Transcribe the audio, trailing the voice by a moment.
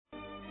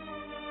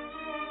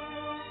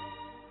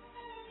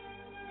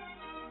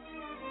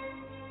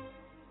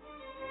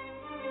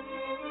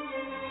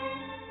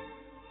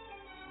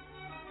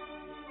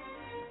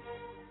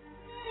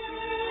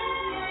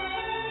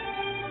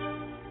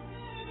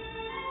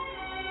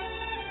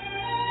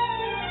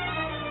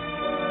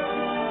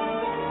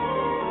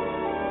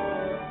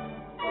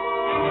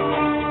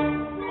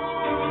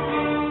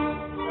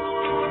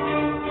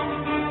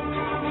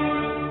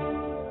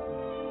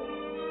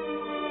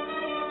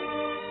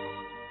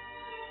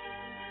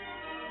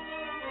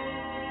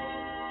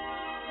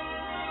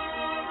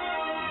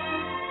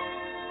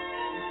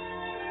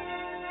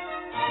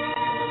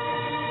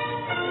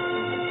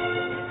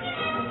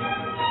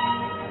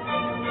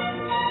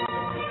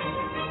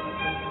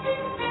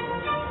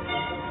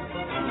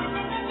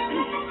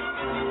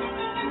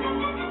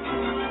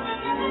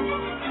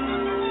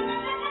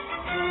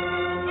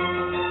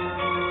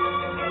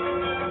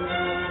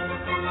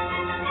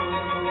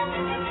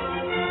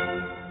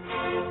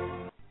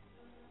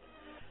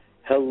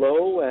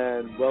Hello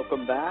and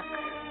welcome back.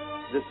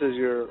 This is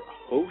your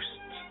host,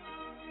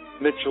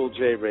 Mitchell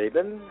J.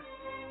 Rabin,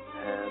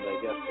 and I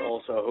guess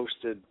also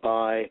hosted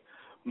by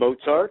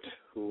Mozart,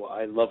 who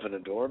I love and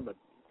adore, but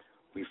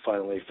we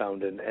finally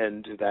found an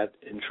end to that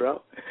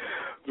intro.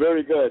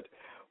 Very good.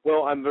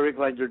 Well, I'm very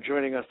glad you're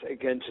joining us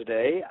again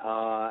today.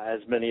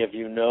 As many of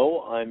you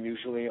know, I'm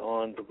usually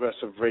on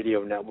Progressive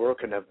Radio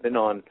Network and have been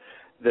on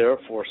there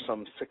for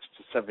some 6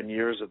 to 7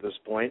 years at this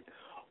point,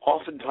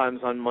 oftentimes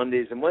on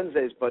Mondays and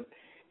Wednesdays, but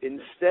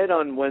instead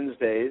on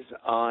Wednesdays,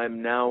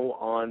 I'm now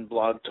on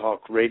Blog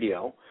Talk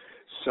Radio.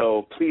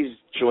 So please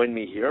join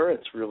me here.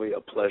 It's really a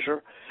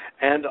pleasure.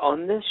 And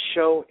on this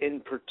show in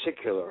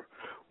particular,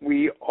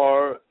 we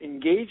are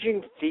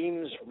engaging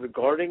themes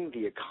regarding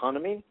the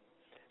economy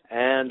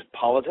and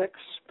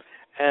politics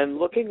and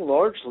looking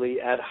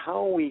largely at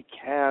how we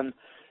can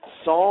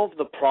solve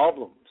the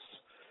problems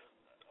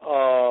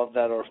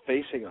that are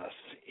facing us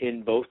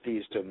in both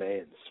these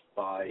domains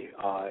by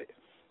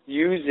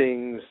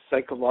using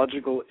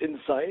psychological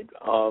insight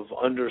of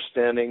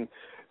understanding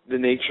the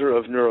nature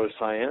of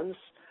neuroscience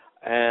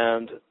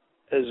and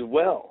as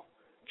well,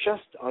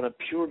 just on a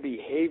pure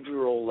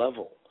behavioral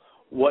level,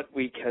 what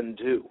we can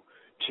do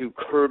to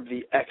curb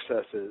the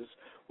excesses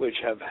which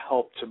have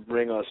helped to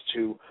bring us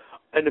to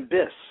an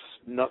abyss,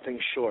 nothing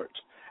short.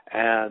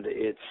 And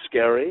it's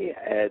scary.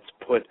 It's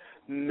put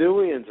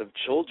millions of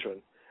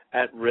children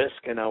at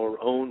risk in our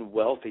own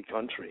wealthy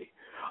country.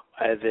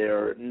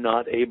 They're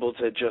not able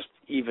to just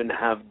even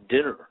have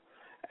dinner.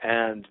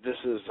 And this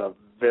is a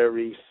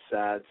very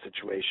sad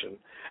situation.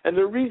 And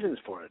there are reasons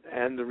for it.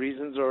 And the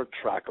reasons are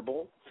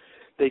trackable.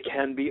 They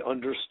can be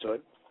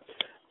understood.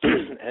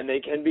 And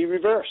they can be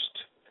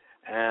reversed.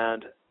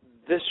 And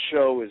this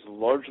show is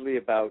largely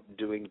about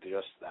doing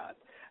just that.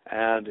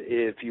 And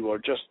if you are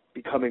just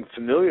becoming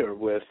familiar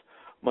with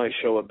my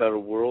show, A Better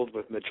World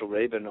with Mitchell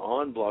Rabin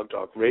on Blog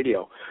Talk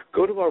Radio,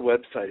 go to our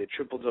website at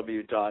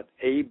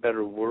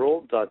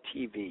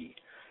www.abetterworld.tv,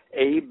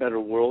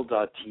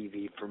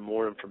 abetterworld.tv for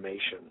more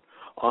information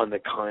on the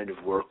kind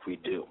of work we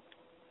do.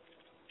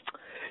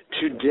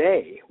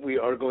 Today, we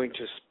are going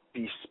to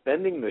be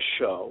spending the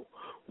show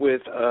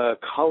with a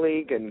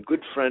colleague and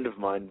good friend of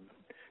mine,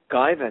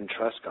 Guy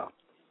Ventresca,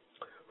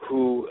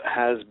 who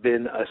has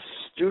been a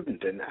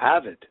student, an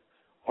avid,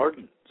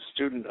 ardent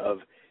student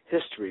of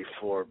history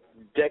for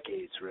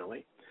decades,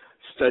 really.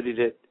 Studied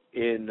it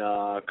in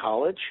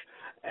college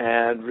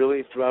and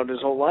really throughout his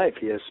whole life.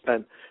 He has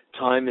spent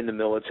time in the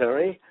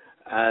military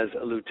as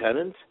a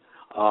lieutenant,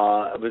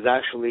 was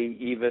actually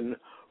even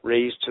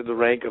raised to the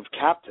rank of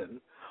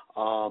captain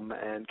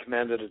and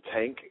commanded a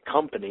tank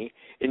company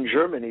in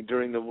Germany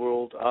during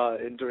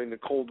the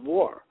Cold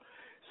War.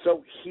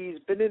 So he's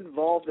been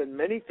involved in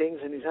many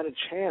things, and he's had a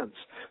chance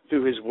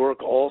through his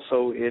work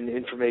also in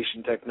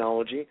information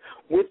technology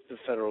with the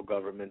federal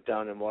government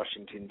down in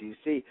Washington,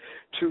 D.C.,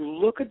 to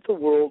look at the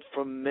world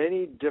from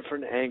many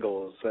different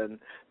angles and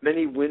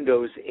many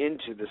windows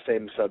into the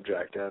same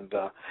subject. And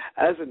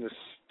as an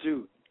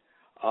astute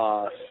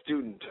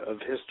student of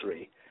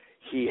history,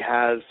 he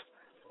has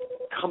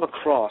come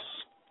across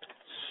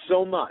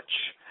so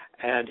much,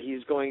 and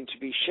he's going to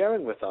be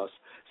sharing with us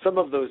some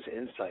of those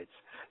insights,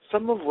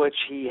 some of which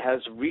he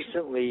has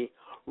recently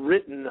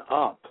written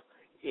up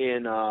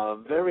in a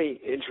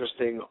very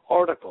interesting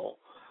article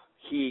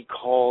he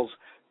calls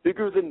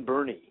Bigger Than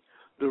Bernie,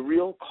 The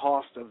Real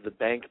Cost of the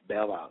Bank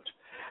Bailout.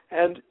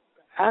 And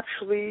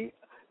actually,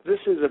 this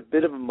is a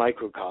bit of a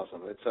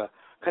microcosm. It's a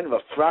kind of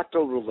a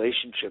fractal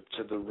relationship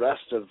to the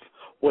rest of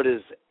what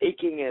is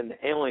aching and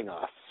ailing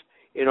us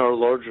in our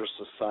larger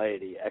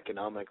society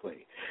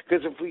economically.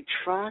 Because if we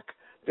track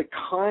the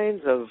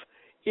kinds of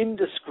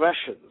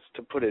indiscretions,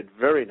 to put it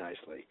very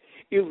nicely,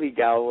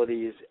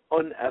 illegalities,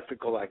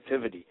 unethical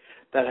activity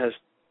that has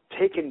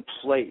taken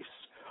place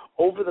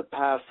over the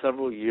past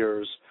several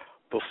years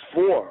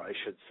before, I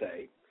should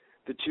say,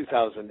 the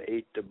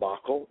 2008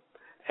 debacle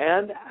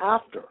and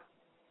after,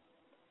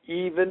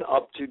 even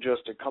up to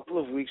just a couple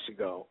of weeks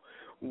ago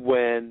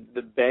when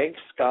the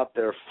banks got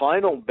their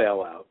final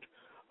bailout,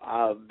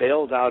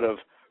 bailed out of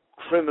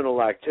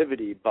criminal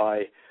activity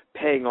by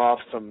paying off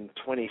some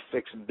 $26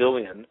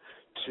 billion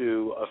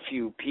to a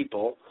few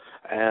people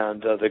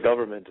and the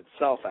government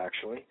itself,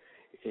 actually,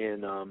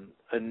 in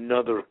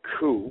another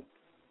coup.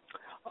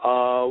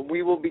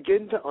 We will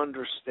begin to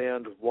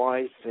understand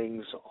why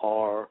things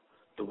are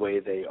the way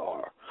they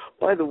are.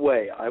 By the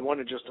way, I want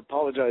to just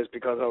apologize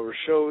because our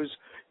shows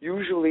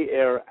usually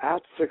air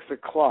at 6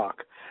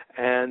 o'clock,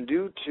 and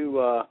due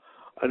to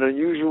an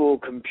unusual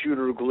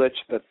computer glitch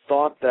that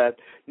thought that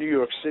New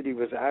York City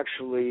was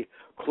actually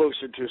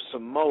closer to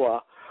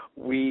Samoa,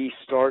 we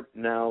start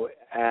now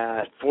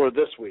for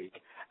this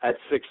week at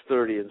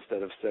 6:30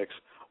 instead of 6.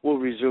 We'll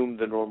resume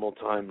the normal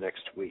time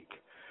next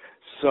week.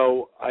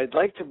 So I'd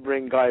like to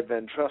bring Guy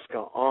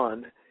Ventresca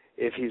on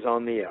if he's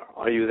on the air.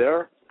 Are you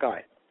there,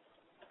 Guy?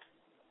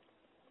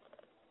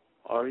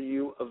 Are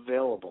you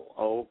available?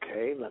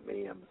 Okay,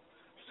 I'm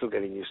still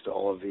getting used to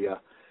all of the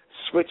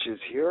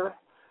switches here.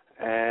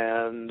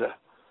 And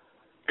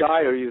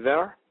Guy, are you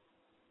there?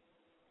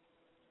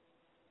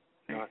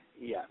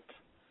 yet.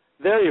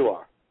 There you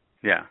are.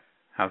 Yeah.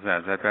 How's that?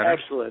 Is that better?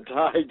 Excellent.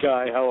 Hi,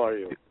 Guy. How are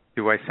you?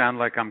 Do I sound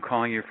like I'm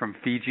calling you from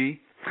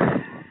Fiji?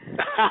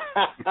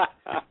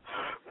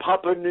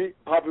 Papua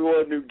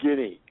New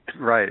Guinea.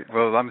 Right.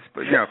 Well, if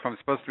I'm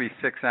supposed to be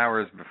 6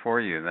 hours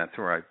before you, that's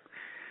where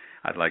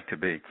I'd like to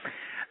be.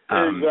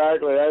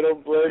 Exactly. I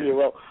don't blame you.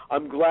 Well,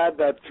 I'm glad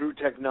that through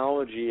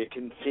technology it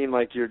can seem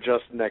like you're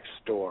just next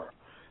door.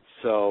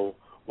 So,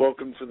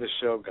 welcome to the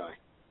show, Guy.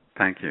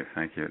 Thank you.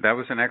 That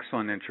was an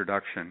excellent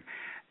introduction.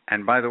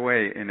 And by the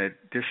way, in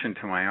addition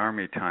to my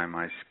Army time,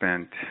 I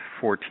spent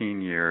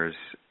 14 years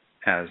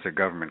as a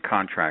government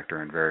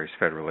contractor in various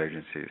federal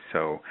agencies.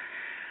 So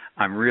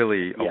I'm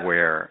really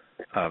aware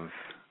of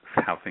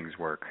how things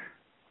work.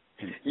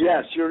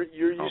 Yes, you're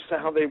used to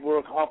how they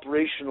work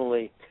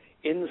operationally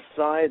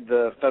inside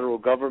the federal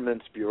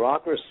government's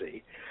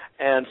bureaucracy.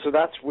 And so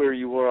that's where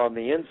you were on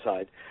the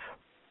inside.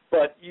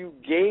 But you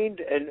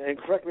gained, and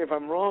correct me if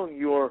I'm wrong,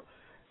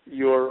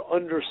 your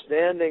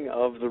understanding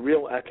of the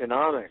real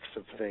economics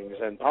of things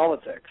and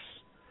politics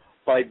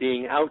by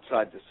being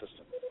outside the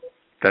system.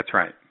 That's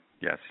right.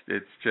 Yes,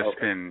 it's just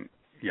been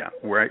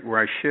where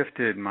I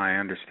shifted my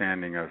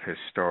understanding of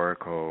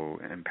historical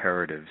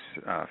imperatives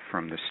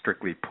from the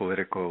strictly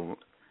political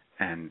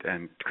and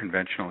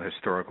conventional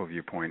historical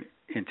viewpoint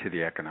into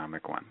the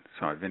economic one.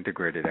 So I've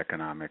integrated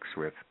economics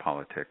with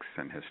politics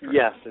and history.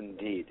 Yes,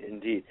 indeed.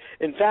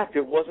 In fact,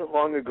 it wasn't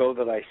long ago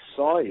that I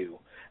saw you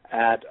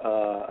at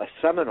a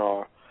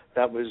seminar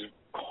that was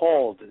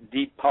called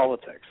Deep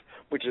Politics,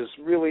 which is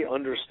really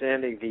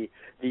understanding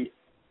the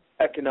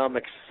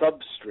economic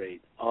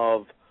substrate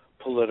of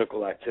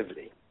political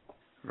activity.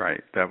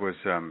 Right. That was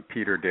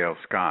Peter Dale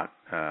Scott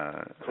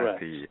at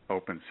the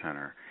Open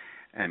Center.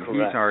 And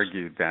he's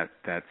argued that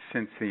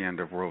since the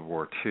end of World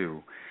War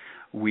II,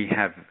 we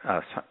have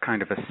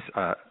kind of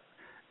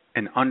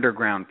an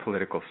underground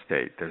political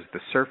state. There's the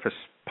surface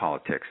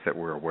politics that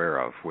we're aware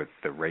of with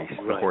the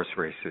horse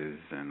races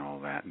and all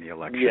that, and the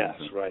elections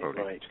and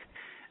voting. Right.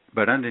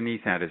 But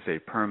underneath that is a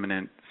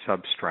permanent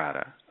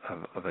substrata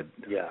of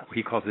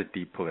he calls it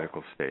deep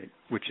political state,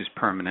 which is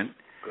permanent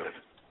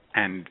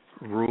and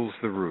rules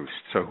the roost.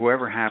 So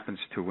whoever happens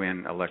to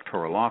win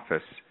electoral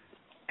office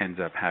ends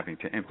up having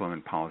to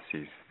implement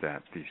policies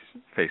that these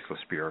faceless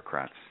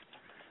bureaucrats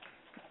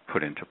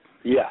put into.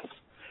 Yes,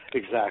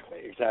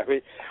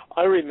 exactly.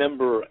 I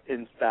remember,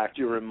 in fact,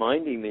 you're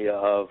reminding me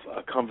of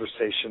a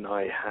conversation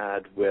I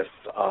had with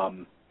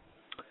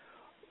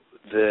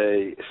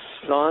the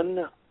son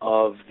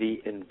of the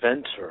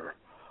inventor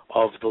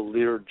of the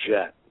Lear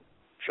jet,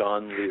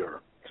 John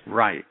Lear.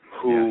 Right.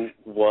 Who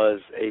was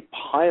a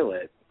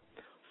pilot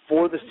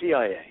for the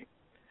CIA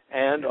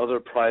and other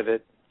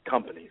private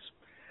companies.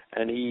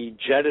 And he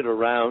jetted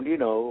around,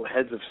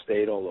 heads of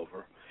state all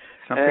over.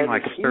 Something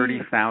like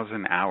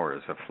 30,000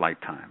 hours of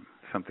flight time,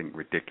 something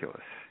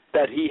ridiculous.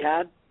 That he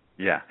had?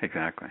 Yeah,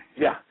 exactly.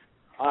 Yeah.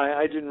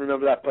 I didn't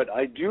remember that, but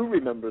I do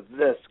remember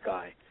this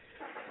guy.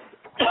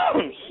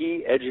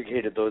 He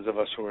educated those of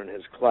us who were in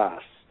his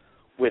class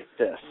with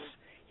this.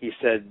 He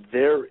said,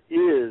 there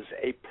is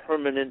a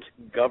permanent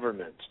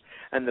government,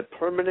 and the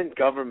permanent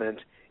government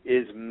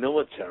is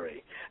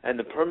military, and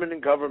the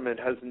permanent government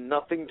has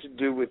nothing to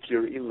do with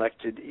your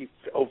elected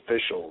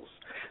officials.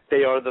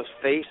 They are the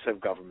face of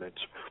government,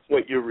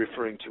 what you're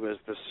referring to as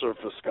the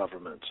surface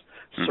government,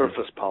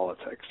 surface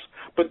politics.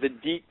 But the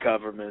deep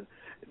government,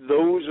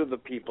 those are the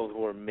people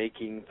who are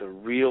making the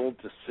real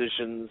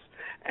decisions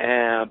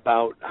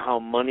about how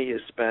money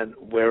is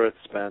spent, where it's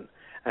spent,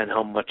 and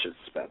how much it's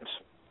spent.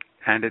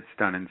 And it's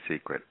done in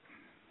secret.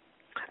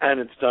 And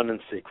it's done in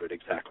secret,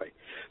 exactly.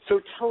 So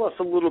tell us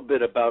a little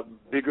bit about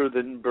Bigger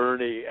Than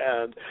Bernie,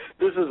 and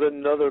this is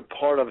another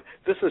part of it.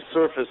 This is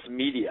surface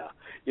media,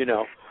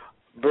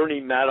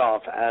 Bernie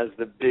Madoff as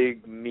the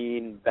big,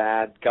 mean,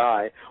 bad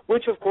guy,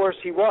 which of course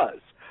he was.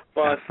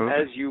 But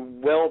Absolutely. As you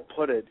well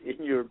put it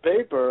in your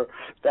paper,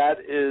 that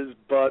is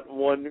but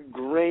one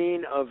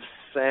grain of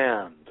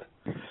sand.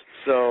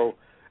 So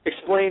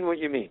explain what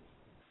you mean.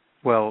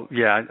 Well,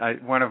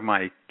 one of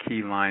my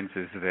key lines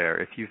is there.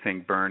 If you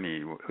think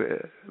Bernie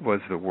was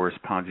the worst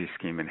Ponzi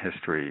scheme in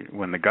history,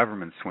 when the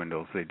government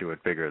swindles, they do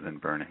it bigger than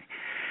Bernie.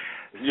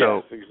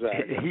 Yes,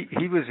 exactly.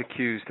 He was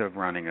accused of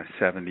running a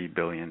 $70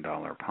 billion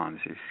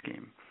Ponzi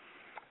scheme.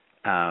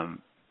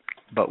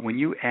 But when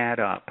you add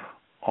up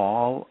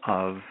all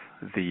of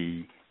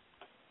the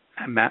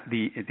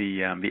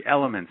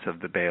elements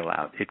of the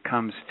bailout, it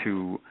comes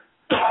to,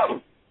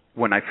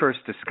 when I first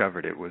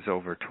discovered it, was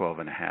over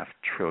 $12.5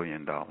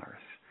 trillion.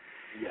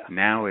 Yeah.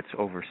 Now it's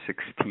over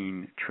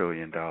 $16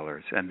 trillion,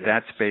 and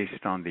that's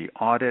based on the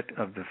audit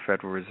of the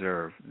Federal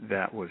Reserve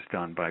that was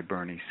done by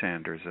Bernie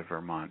Sanders of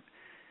Vermont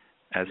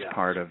as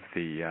part of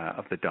the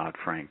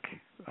Dodd-Frank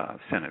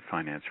Senate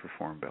Finance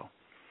Reform Bill.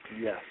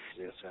 Yes.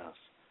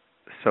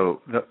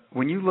 So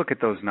when you look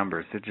at those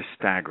numbers, they're just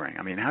staggering.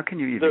 I mean, how can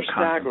you even They're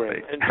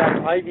staggering. In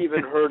fact, I've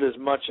even heard as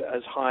much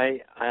as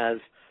high as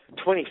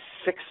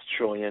 26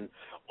 trillion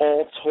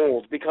all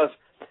told, because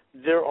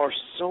there are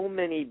so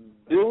many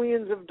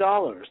billions of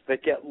dollars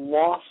that get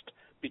lost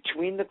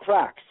between the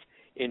cracks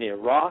in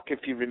Iraq. If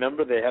you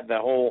remember, they had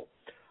that whole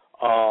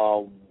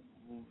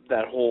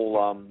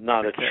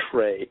not a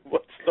tray.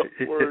 What's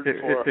the word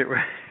for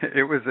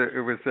it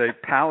was a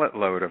pallet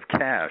load of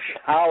cash.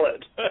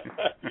 Pallet,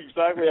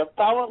 exactly, a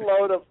pallet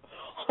load of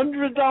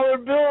 $100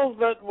 bills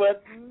that went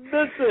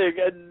missing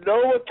and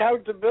no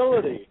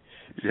accountability.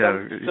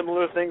 Yeah,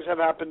 similar things have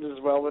happened as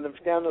well in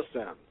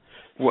Afghanistan.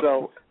 Well,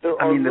 so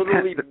there are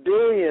literally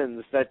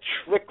billions that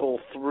trickle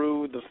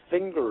through the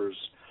fingers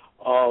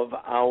of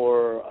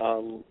our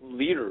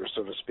leaders,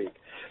 so to speak.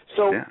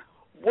 So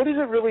what does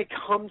it really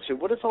come to?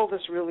 What does all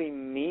this really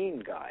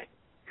mean, Guy?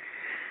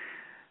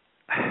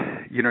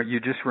 You know, you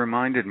just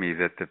reminded me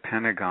that the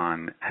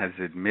Pentagon has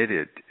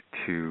admitted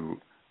to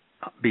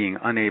being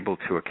unable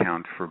to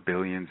account for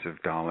billions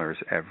of dollars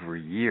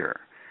every year.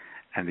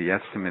 And the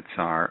estimates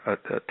are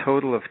a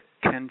total of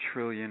 $10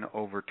 trillion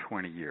over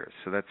 20 years.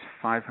 So that's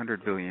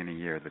 $500 billion a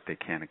year that they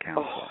can't account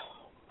for.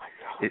 My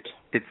God.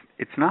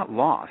 It's not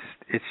lost.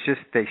 It's just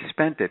they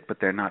spent it, but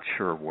they're not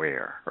sure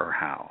where or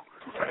how.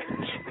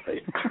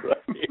 Right.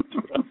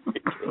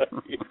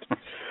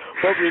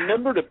 But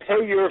remember to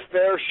pay your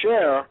fair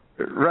share.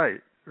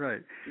 Right.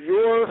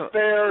 Your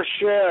fair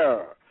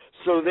share.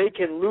 So they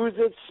can lose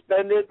it,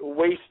 spend it,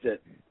 waste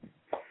it.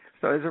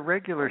 So as a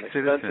regular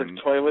citizen,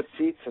 expensive toilet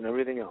seats and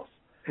everything else.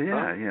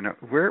 Yeah, you know,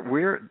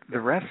 we're the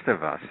rest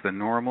of us, the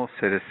normal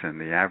citizen,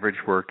 the average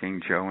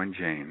working Joe and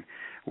Jane,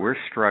 we're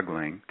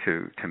struggling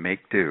to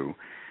make do,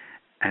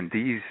 and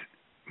these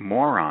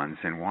morons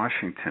in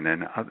Washington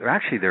and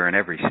actually they're in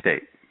every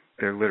state.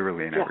 They're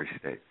literally in every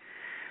state.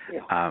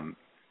 Yeah.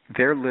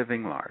 They're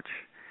living large,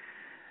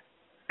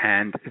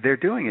 and they're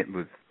doing it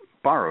with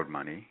borrowed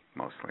money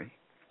mostly,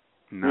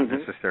 not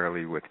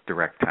necessarily with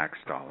direct tax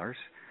dollars.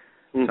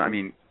 So I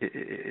mean,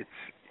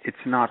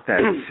 it's not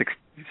that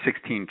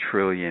 16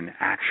 trillion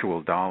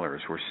actual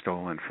dollars were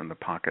stolen from the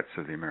pockets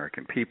of the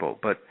American people,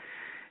 but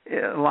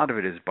a lot of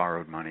it is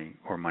borrowed money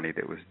or money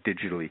that was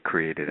digitally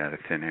created out of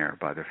thin air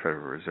by the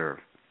Federal Reserve.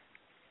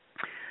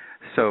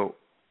 So,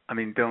 I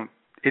mean,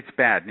 it's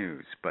bad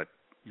news, but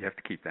you have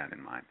to keep that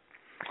in mind.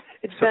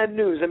 It's bad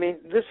news. I mean,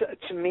 this,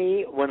 to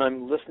me, when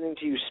I'm listening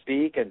to you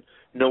speak and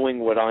knowing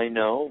what I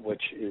know,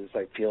 which is,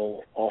 I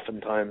feel,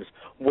 oftentimes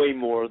way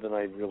more than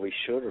I really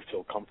should or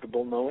feel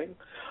comfortable knowing,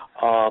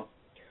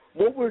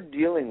 what we're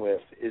dealing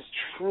with is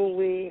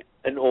truly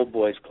an old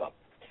boys club.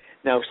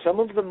 Now, some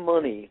of the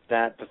money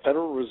that the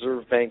Federal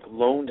Reserve Bank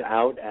loaned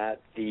out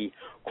at the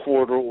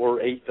quarter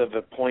or eighth of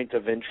a point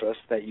of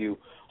interest that you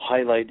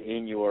highlight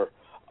in your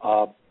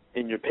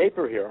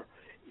paper here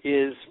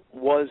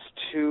was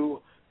to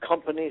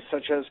companies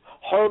such as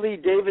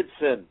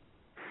Harley-Davidson,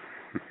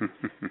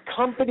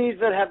 companies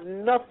that have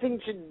nothing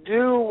to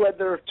do with,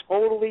 they're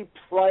totally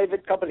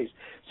private companies.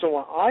 So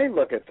when I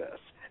look at this,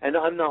 and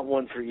I'm not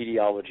one for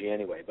ideology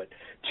anyway, but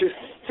to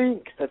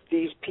think that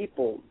these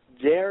people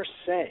dare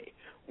say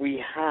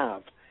we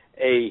have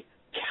a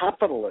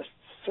capitalist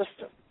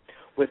system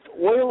with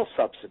oil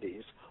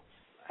subsidies,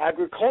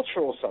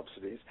 agricultural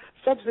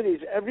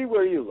subsidies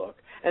everywhere you look,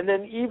 and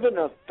then even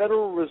a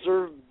Federal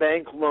Reserve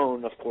Bank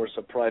loan, of course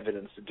a private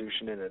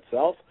institution in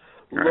itself,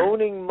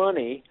 loaning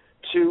money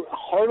to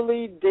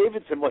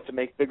Harley-Davidson, to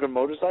make bigger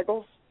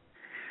motorcycles?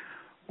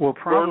 Well,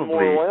 probably. Burn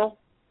more oil?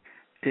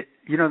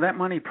 That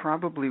money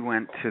probably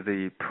went to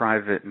the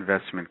private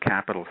investment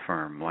capital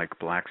firm like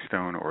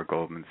Blackstone or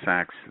Goldman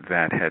Sachs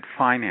that had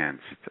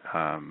financed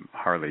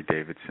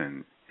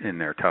Harley-Davidson in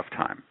their tough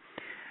time.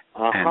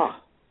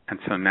 And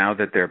so now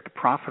that they're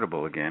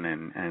profitable again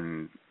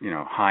and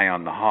high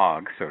on the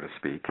hog, so to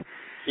speak,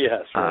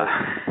 yes,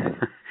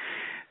 right.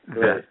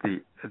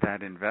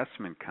 that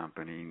investment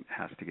company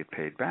has to get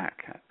paid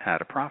back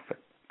at a profit.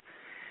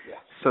 Yes.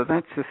 So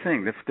that's the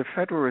thing. The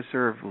Federal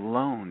Reserve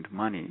loaned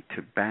money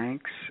to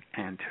banks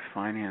and to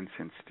finance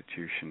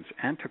institutions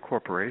and to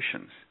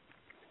corporations.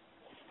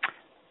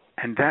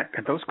 And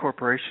those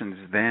corporations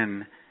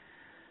then,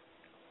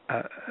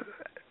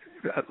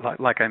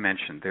 like I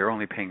mentioned, they're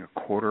only paying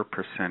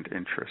 0.25%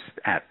 interest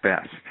at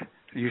best.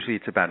 Usually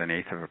it's about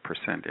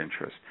 0.125%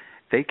 interest.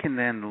 They can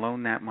then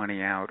loan that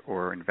money out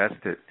or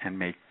invest it and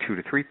make 2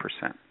 to 3%,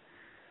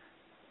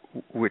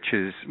 which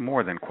is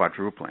more than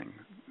quadrupling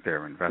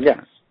their investment.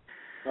 Yes,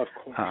 of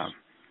course.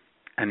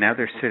 And now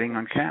they're sitting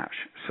on cash.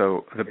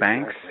 So the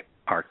banks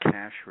are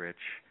cash rich,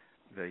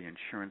 the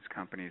insurance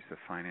companies, the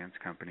finance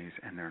companies,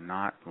 and they're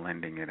not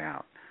lending it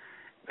out.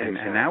 And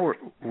now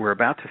we're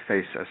about to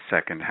face a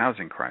second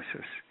housing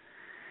crisis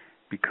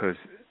because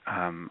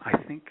I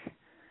think,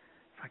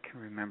 if I can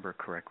remember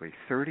correctly,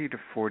 30 to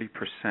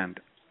 40%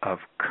 of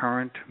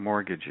current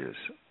mortgages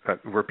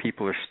where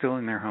people are still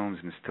in their homes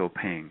and still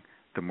paying,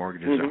 the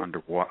mortgages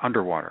are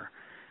underwater,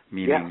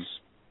 meaning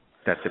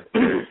that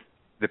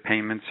the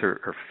payments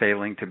are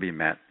failing to be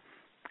met.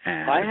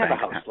 And I have a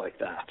house like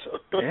that.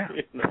 Yeah.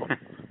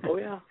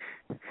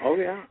 Oh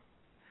yeah.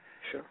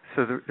 Sure.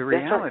 So the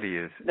reality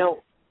is... Now,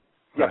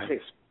 please.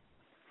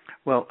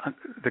 Well,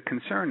 the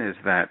concern is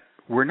that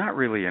we're not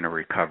really in a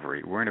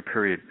recovery. We're in a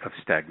period of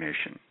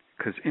stagnation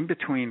because in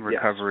between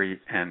recovery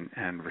and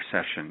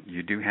recession,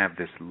 you do have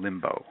this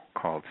limbo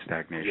called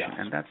stagnation,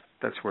 and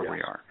that's where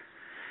we are.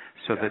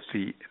 So that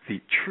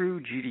the true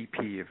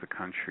GDP of the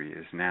country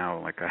is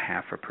now like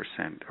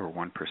 0.5% or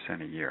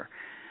 1% a year.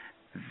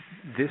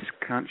 This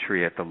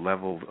country, at the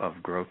level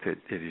of growth it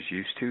is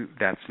used to,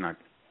 that's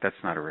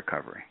not a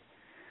recovery.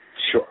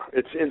 Sure,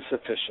 it's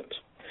insufficient.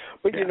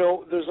 But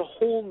there's a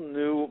whole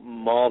new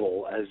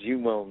model, as you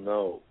well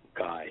know,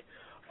 Guy,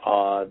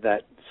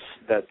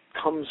 that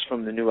comes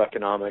from the new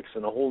economics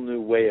and a whole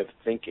new way of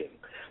thinking.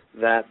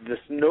 That this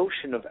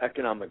notion of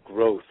economic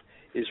growth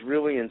is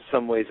really, in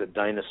some ways, a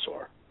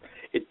dinosaur.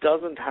 It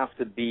doesn't have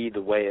to be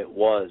the way it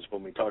was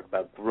when we talk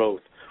about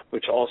growth,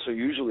 which also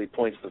usually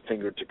points the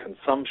finger to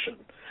consumption.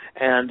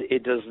 And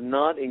it does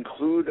not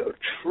include a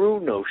true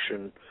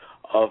notion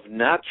of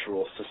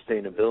natural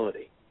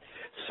sustainability.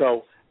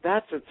 So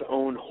that's its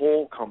own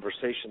whole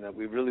conversation that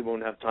we really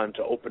won't have time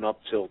to open up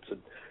to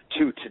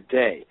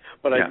today.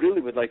 But I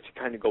really would like to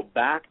kind of go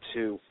back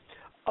to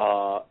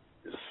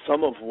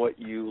some of what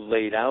you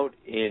laid out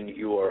in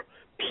your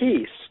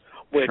piece,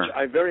 which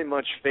I very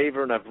much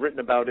favor, and I've written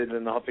about it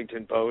in the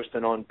Huffington Post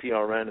and on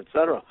PRN, et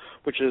cetera,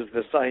 which is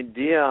this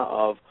idea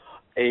of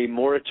a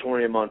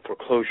moratorium on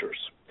foreclosures.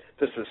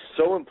 This is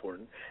so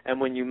important. And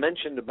when you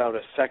mentioned about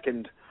a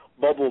second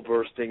bubble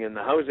bursting in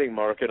the housing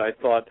market, I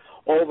thought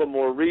all the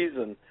more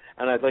reason,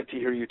 and I'd like to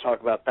hear you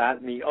talk about that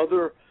and the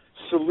other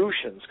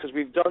solutions, because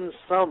we've done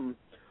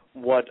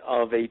somewhat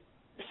of a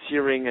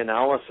searing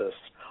analysis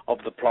of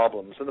the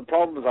problems. And the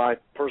problems I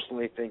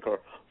personally think are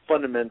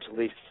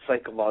fundamentally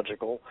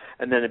psychological,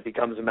 and then it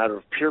becomes a matter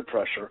of peer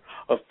pressure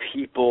of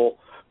people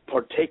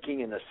partaking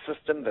in a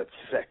system that's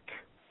sick,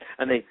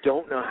 and they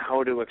don't know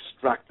how to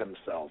extract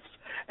themselves.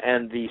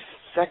 And the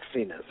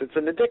sexiness, it's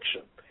an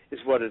addiction, is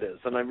what it is.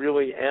 And I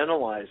really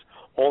analyze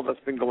all that's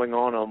been going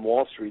on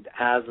Wall Street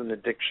as an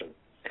addiction.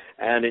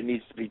 And it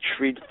needs to be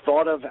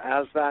thought of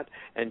as that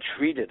and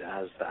treated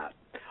as that.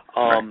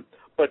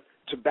 But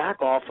to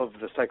back off of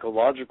the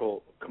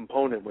psychological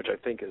component, which I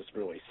think is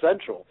really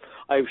central,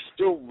 I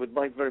still would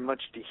like very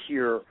much to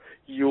hear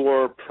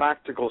your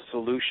practical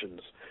solutions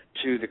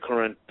to the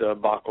current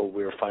debacle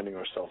we're finding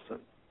ourselves in.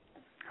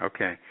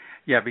 Okay.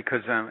 Yeah,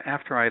 because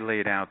after I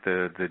laid out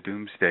the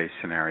doomsday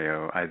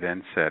scenario, I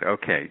then said,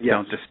 okay,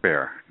 don't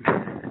despair.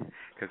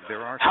 Because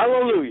there are...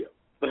 Hallelujah.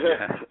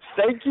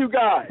 Thank you,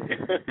 Guy.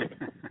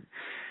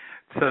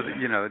 So,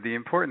 the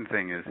important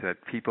thing is that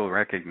people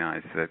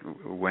recognize that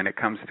when it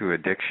comes to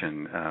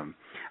addiction,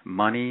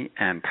 money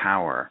and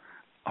power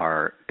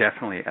are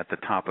definitely at the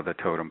top of the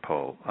totem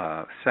pole.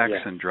 Sex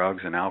and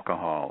drugs and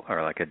alcohol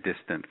are like a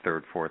distant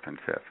third, fourth, and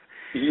fifth.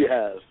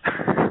 Yes.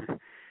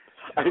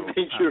 I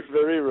think you're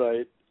very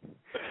right.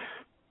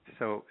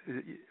 So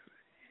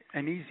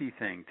an easy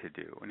thing to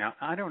do. Now,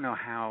 I don't know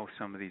how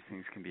some of these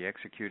things can be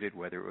executed,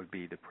 whether it would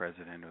be the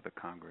president or the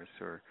Congress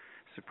or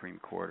Supreme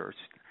Court.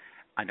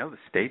 I know the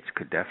states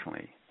could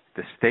definitely.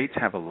 The states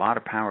have a lot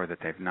of power that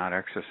they've not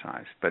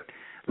exercised. But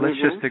let's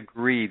just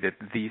agree that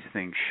these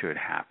things should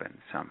happen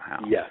somehow.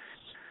 Yes.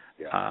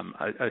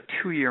 A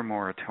 2-year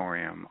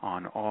moratorium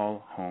on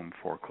all home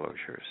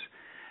foreclosures.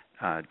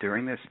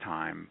 During this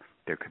time,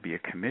 there could be a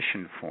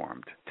commission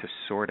formed to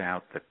sort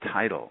out the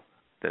title,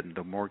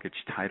 the mortgage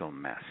title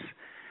mess.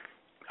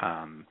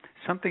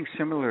 Something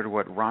similar to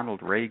what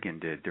Ronald Reagan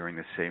did during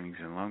the savings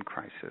and loan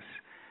crisis.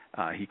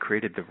 He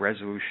created the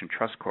Resolution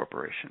Trust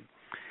Corporation,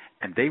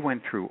 and they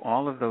went through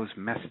all of those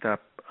messed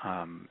up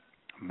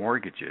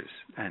mortgages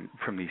and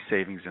from these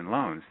savings and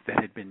loans that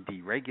had been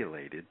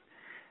deregulated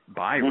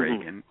by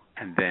Reagan,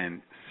 and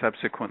then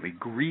subsequently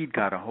greed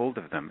got a hold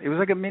of them. It was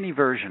like a mini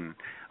version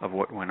of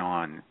what went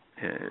on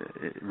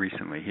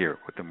recently here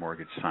with the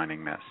mortgage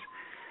signing mess.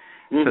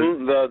 So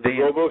the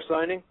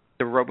robo-signing?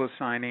 The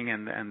robo-signing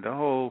and the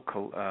whole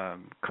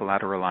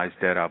collateralized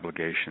debt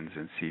obligations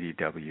and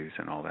CDWs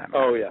and all that.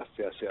 Oh, yes.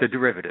 The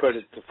derivatives.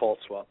 Credit default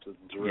swaps and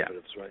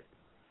derivatives, right.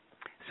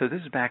 So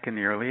this is back in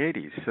the early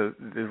 80s. So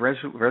the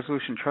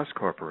Resolution Trust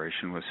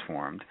Corporation was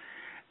formed,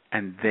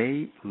 and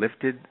they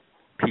lifted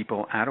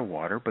people out of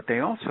water, but they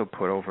also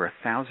put over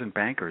 1,000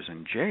 bankers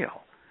in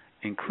jail,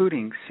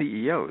 including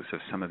CEOs of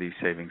some of these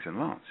savings and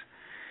loans.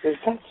 Is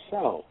that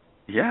so?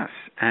 Yes,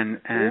 and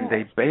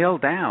they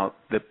bailed out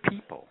the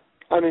people.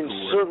 I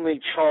mean, certainly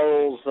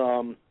Charles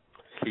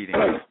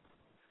Keating.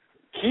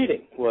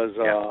 Keating was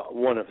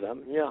one of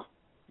them. Yeah.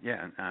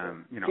 Yeah,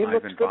 he Ivan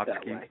looks good Botsky.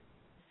 That way.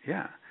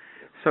 Yeah.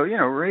 So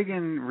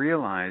Reagan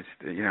realized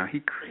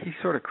he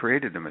sort of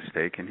created the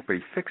mistake, but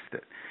he fixed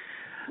it.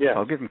 Yeah.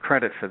 I'll give him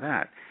credit for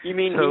that. You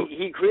mean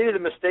he created a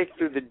mistake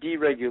through the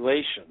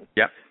deregulation?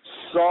 Yep.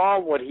 Saw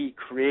what he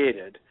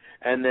created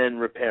and then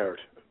repaired.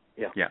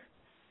 Yeah. Yeah.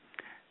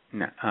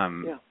 No,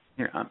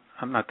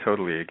 I'm not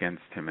totally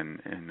against him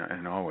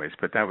in all ways,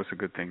 but that was a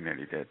good thing that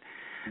he did.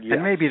 Yes.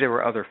 And maybe there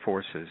were other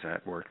forces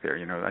at work there.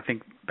 I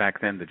think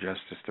back then the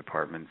Justice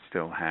Department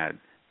still had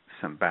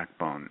some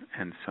backbone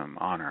and some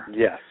honor.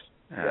 Yes.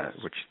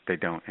 Which they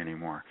don't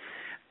anymore.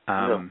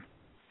 No.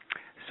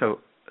 So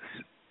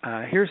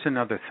here's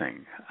another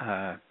thing.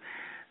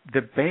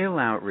 The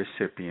bailout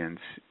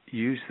recipients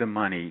use the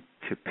money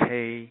to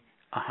pay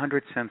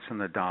 100 cents on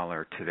the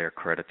dollar to their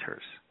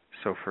creditors.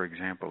 So, for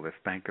example, if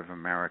Bank of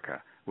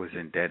America was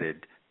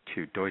indebted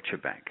to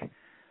Deutsche Bank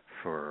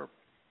for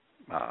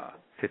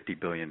 $50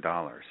 billion,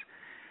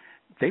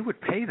 they would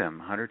pay them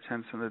 100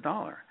 cents on the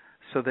dollar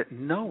so that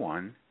no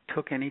one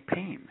took any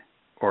pain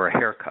or a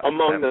haircut.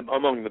 Among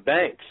the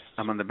banks.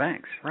 Among the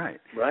banks, right.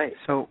 Right.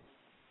 So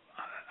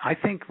I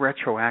think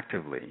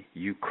retroactively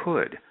you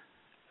could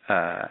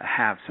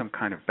have some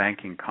kind of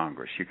banking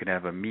congress. You could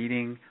have a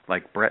meeting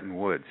like Bretton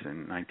Woods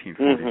in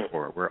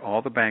 1944 where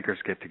all the bankers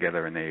get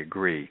together and they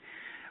agree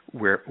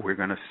we're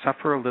going to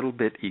suffer a little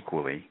bit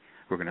equally.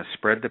 We're going to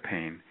spread the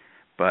pain,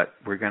 but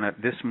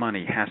this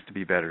money has to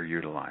be better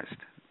utilized.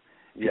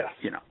 Yes.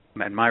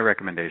 And my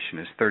recommendation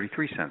is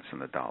 33 cents on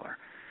the dollar.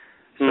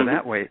 So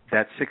that way,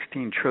 that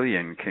 $16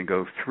 trillion can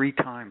go 3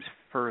 times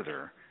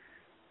further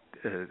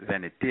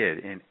than it did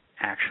in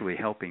actually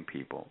helping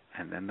people,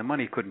 and then the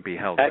money couldn't be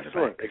held.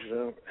 Excellent.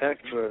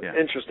 Yeah.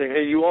 Interesting.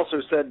 And you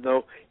also said,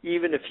 though,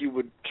 even if you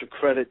would to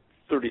credit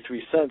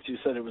 33 cents, you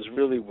said it was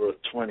really worth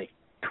 20.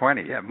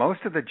 20, yeah.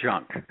 Most of the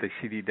junk, the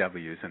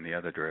CDWs and the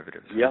other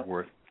derivatives, are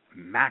worth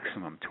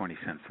maximum 20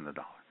 cents on the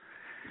dollar.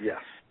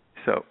 Yes.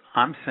 So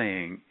I'm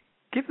saying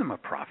give them a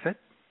profit,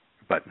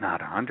 but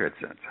not 100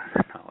 cents on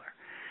the dollar.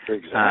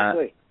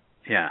 Exactly.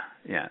 Yeah.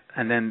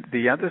 And then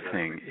the other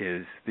thing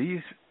is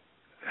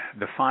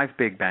the 5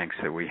 big banks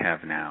that we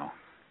have now,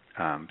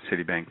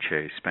 Citibank,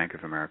 Chase, Bank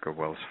of America,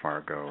 Wells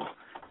Fargo,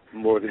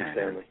 Morgan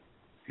Stanley.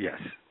 Yes.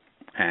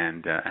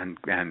 And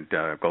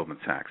Goldman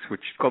Sachs,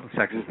 which Goldman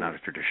Sachs is not a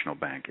traditional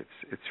bank.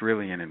 It's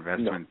really an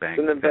investment bank.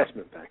 It's an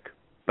investment bank.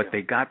 But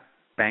they got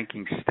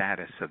banking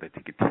status so that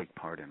they could take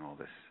part in all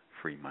this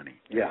free money.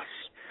 Yes.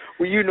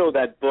 Well, you know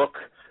that book,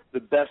 The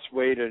Best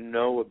Way to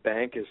Know a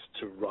Bank is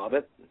to Rob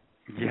It?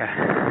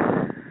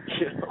 Yeah.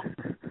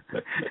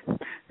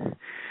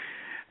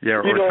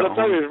 Yeah, you know what I'm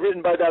telling you, it was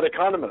written by that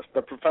economist,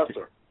 the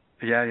professor.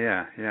 Yeah,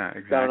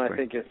 exactly. Down, I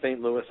think, in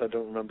St. Louis. I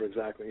don't remember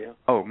exactly,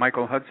 Oh,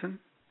 Michael Hudson?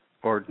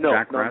 Or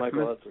Jack not Rasmussen?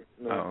 Michael Hudson.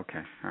 No. Oh,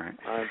 okay, all right.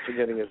 I'm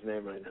forgetting his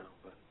name right now.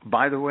 But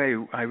by the way,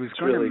 I was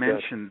going really to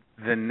mention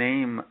the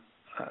name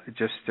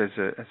just as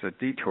a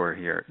detour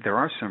here. There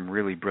are some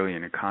really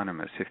brilliant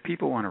economists. If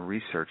people want to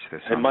research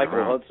this, and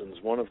Michael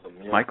Hudson's one of them.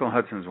 Yeah. Michael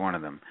Hudson's one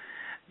of them.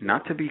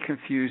 Not to be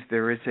confused,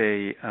 there is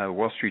a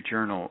Wall Street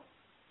Journal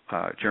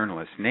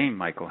journalist named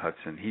Michael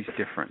Hudson. He's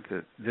different.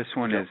 This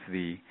one is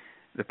the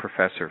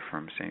professor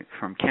from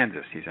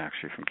Kansas. He's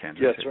actually from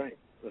Kansas. Yeah,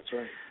 that's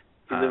right.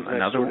 He lives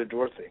next door to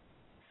Dorothy.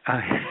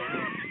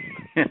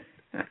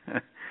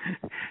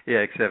 Yeah,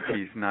 except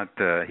he's not.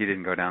 He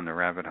didn't go down the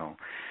rabbit hole,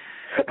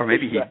 or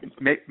maybe he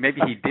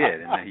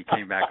did, and then he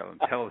came back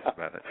and tell us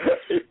about it.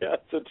 Yes,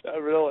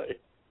 really.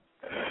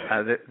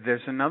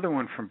 There's another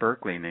one from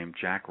Berkeley named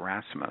Jack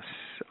Rasmus,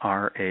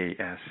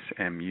 Rasmus.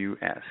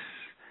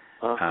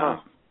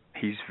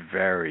 He's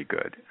very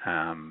good,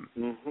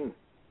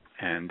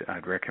 and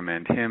I'd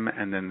recommend him.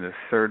 And then the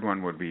third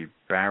one would be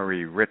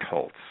Barry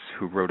Ritholtz,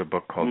 who wrote a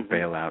book called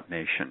Bailout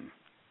Nation.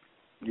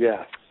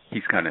 Yes.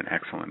 He's got an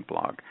excellent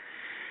blog.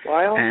 Well,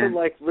 I also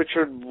like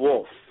Richard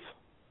Wolff.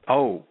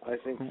 Oh. I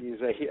think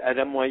he's at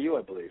NYU,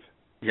 I believe.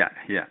 Yeah.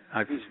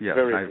 He's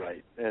very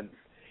bright. And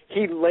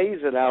he lays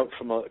it out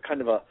from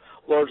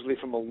largely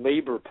from a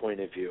labor point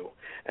of view,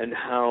 and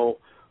how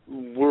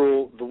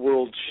the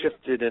world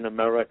shifted in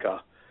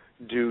America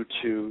due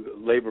to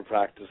labor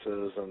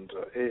practices, and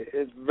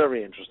it's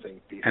very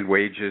interesting. And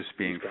wages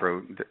being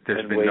frozen.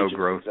 There's been no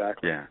growth.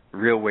 Exactly. Yeah,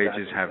 real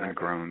wages haven't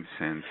grown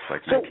since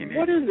 1980. So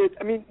what is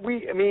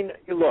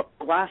it? Look,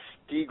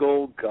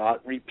 Glass-Steagall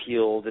got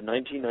repealed in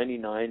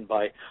 1999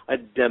 by a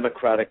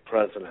Democratic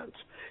president.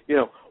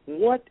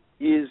 What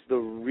is the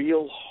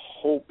real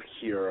hope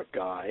here,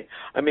 Guy?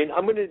 I'm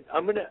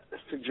gonna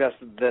suggest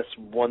this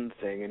one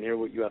thing and hear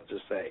what you have to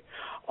say.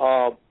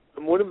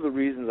 One of the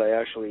reasons I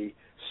actually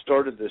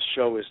started this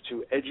show is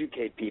to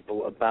educate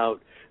people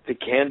about the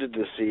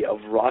candidacy of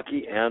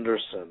Rocky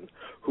Anderson,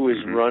 who is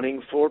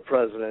running for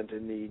president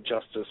in the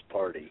Justice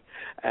Party.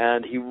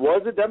 And he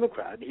was a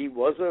Democrat. He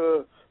was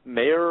a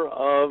mayor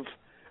of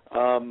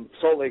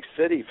Salt Lake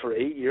City for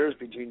 8 years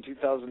between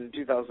 2000 and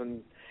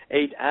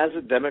 2008 as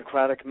a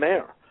Democratic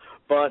mayor.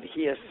 But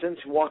he has since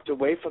walked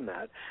away from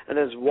that and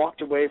has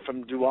walked away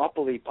from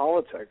duopoly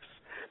politics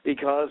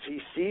because he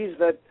sees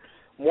that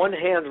one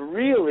hand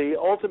really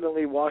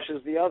ultimately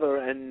washes the other,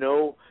 and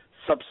no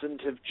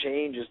substantive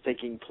change is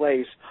taking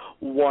place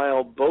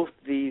while both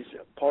these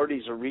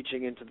parties are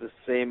reaching into the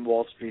same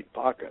Wall Street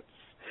pockets.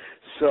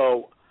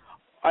 So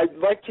I'd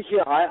like to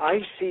hear,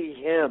 I see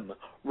him,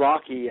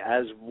 Rocky,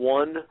 as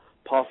one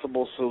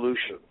possible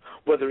solution.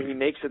 Whether he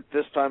makes it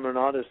this time or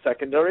not is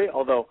secondary,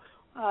 although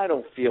I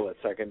don't feel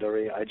it's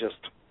secondary.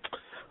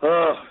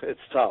 It's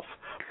tough.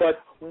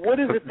 But what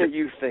is it that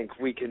you think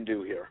we can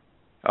do here?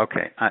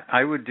 Okay,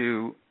 I would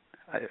do,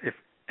 if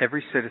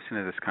every citizen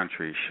of this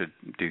country should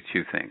do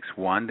 2 things.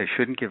 One, they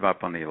shouldn't give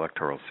up on the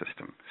electoral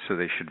system, so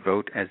they should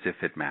vote as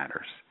if it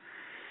matters.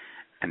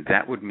 And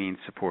that would mean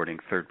supporting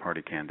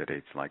third-party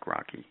candidates like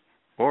Rocky,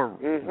 or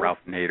Ralph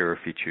Nader if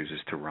he chooses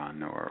to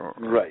run, or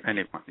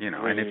anyone, you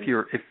know. Mm-hmm. And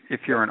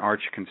if you're an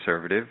arch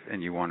conservative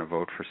and you want to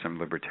vote for some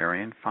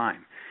libertarian,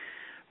 fine.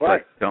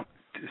 Right. But don't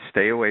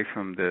stay away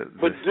from the.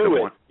 But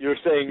do it. You're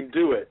saying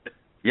do it.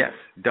 Yes.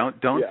 Don't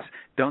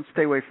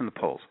stay away from the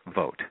polls.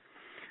 Vote.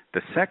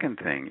 The second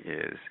thing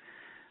is,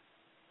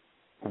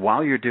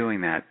 while you're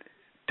doing that,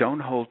 don't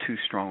hold too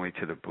strongly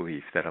to the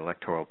belief that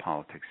electoral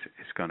politics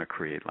is going to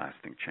create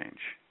lasting change,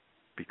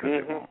 because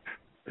it won't.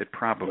 It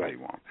probably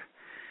won't.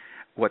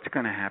 What's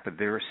going to happen,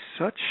 there are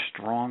such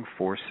strong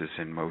forces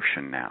in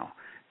motion now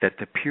that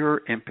the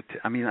pure impetus,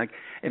 I mean, like,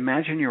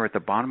 imagine you're at the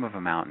bottom of a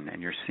mountain and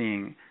you're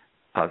seeing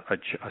a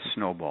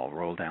snowball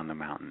roll down the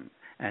mountain,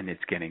 and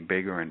it's getting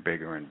bigger and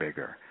bigger and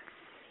bigger.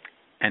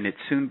 And it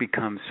soon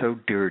becomes so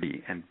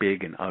dirty and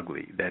big and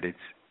ugly that it's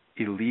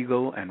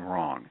illegal and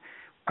wrong.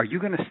 Are you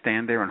going to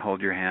stand there and hold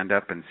your hand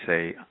up and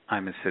say,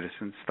 I'm a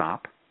citizen,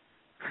 stop?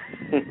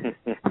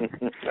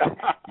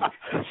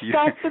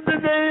 Stop in the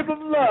name of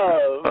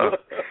love.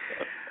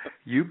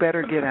 You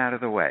better get out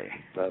of the way.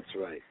 That's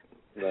right.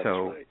 That's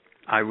so right.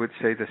 I would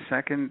say the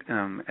second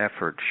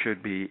effort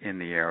should be in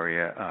the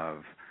area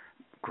of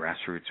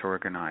grassroots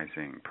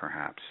organizing,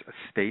 perhaps, a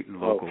state and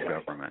local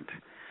government.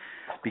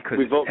 Because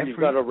you've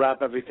got to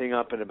wrap everything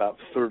up in about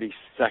 30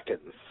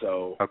 seconds,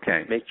 so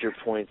make your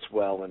points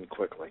well and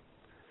quickly.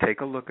 Take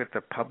a look at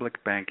the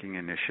Public Banking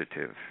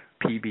Initiative,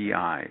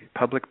 PBI,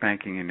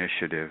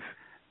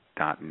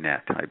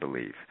 publicbankinginitiative.net, I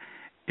believe.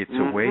 It's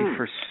a way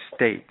for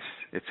states.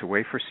 It's a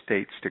way for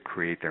states to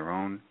create their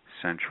own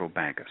central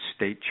bank, a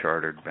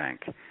state-chartered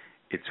bank.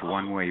 It's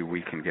one way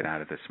we can get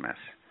out of this mess.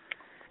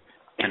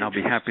 And I'll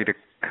be happy to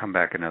come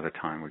back another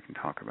time. We can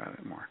talk about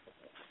it more.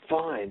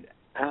 Fine,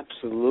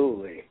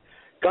 absolutely.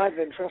 Guy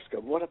Ventresca,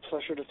 what a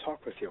pleasure to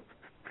talk with you.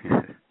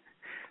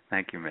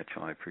 Thank you,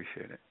 Mitchell. I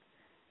appreciate it.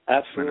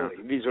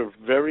 Absolutely. These are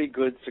very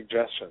good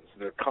suggestions.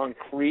 They're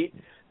concrete,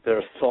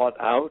 they're thought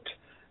out,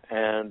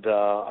 and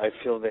I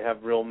feel they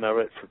have real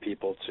merit for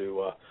people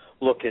to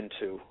look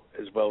into,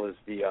 as well as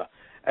the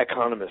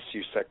economists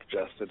you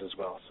suggested as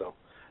well. So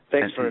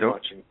thanks very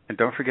much. And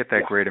don't forget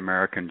that great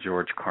American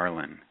George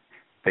Carlin.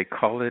 They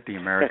call it the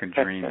American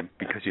dream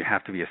because you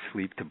have to be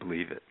asleep to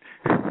believe it.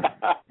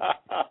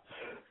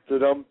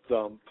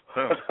 Da-dum-dum.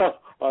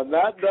 On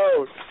that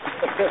note.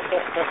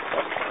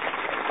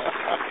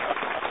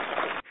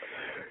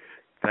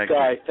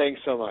 Guy,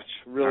 thanks so much.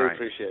 Really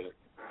appreciate it.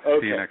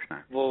 Okay. See you next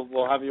time.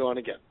 We'll have you on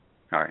again.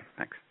 All right.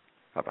 Thanks.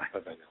 Bye-bye.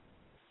 Bye-bye now.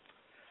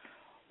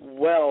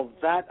 Well,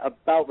 that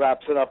about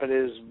wraps it up. It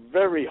is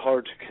very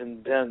hard to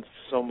condense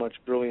so much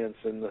brilliance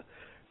in the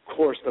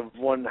course of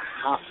 1/2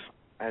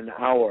 an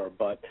hour,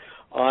 but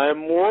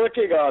I'm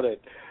working on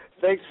it.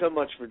 Thanks so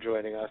much for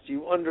joining us.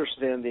 You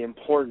understand the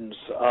importance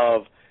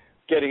of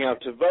getting out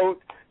to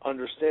vote,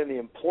 understand the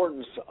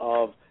importance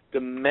of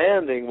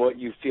demanding what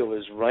you feel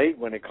is right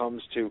when it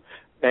comes to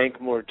bank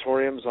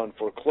moratoriums on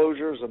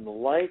foreclosures and the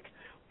like.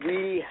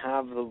 We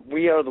are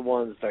the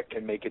ones that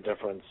can make a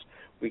difference.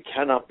 We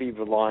cannot be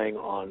relying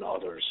on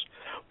others.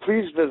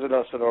 Please visit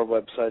us at our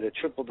website at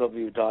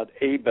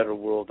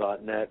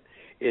www.abetterworld.net.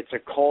 It's a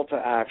call to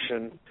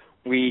action.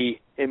 We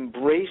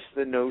embrace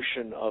the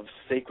notion of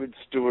sacred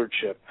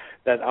stewardship,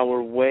 that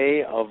our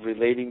way of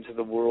relating to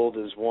the world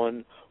is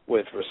one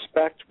with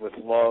respect, with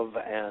love,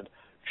 and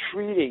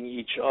treating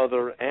each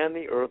other and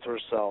the earth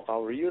herself,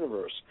 our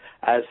universe,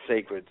 as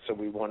sacred. So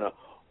we want to,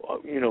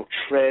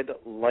 tread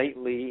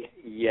lightly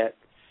yet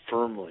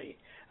firmly,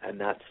 and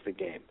that's the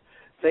game.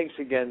 Thanks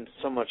again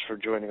so much for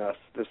joining us.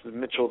 This is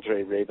Mitchell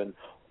J. Rabin.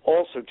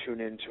 Also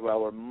tune in to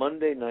our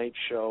Monday night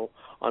show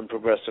on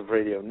Progressive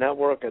Radio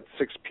Network at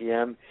 6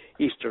 p.m.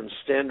 Eastern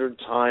Standard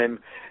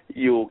Time.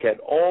 You'll get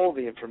all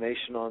the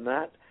information on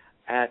that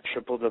at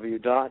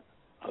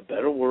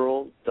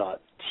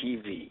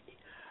www.abetterworld.tv.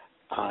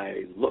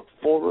 I look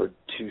forward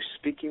to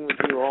speaking with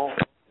you all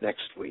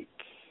next week.